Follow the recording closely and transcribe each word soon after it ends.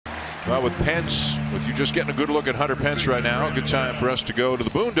Well, with Pence, with you just getting a good look at Hunter Pence right now, a good time for us to go to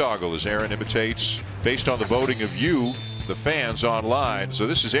the boondoggle as Aaron imitates based on the voting of you, the fans online. So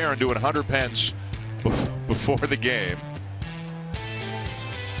this is Aaron doing Hunter Pence before the game.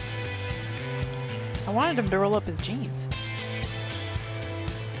 I wanted him to roll up his jeans.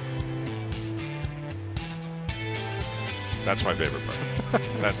 That's my favorite part.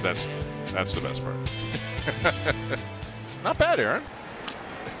 That's the best part. Not bad, Aaron.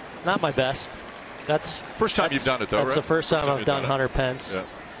 Not my best. That's first time you've done it, though. That's right? the first time I've done Hunter it. Pence. Yeah.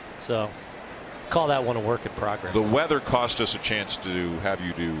 So call that one a work in progress. The weather cost us a chance to have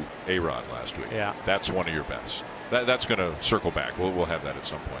you do A-Rod last week. Yeah. That's one of your best. That's going to circle back. We'll have that at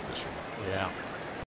some point this year. Yeah.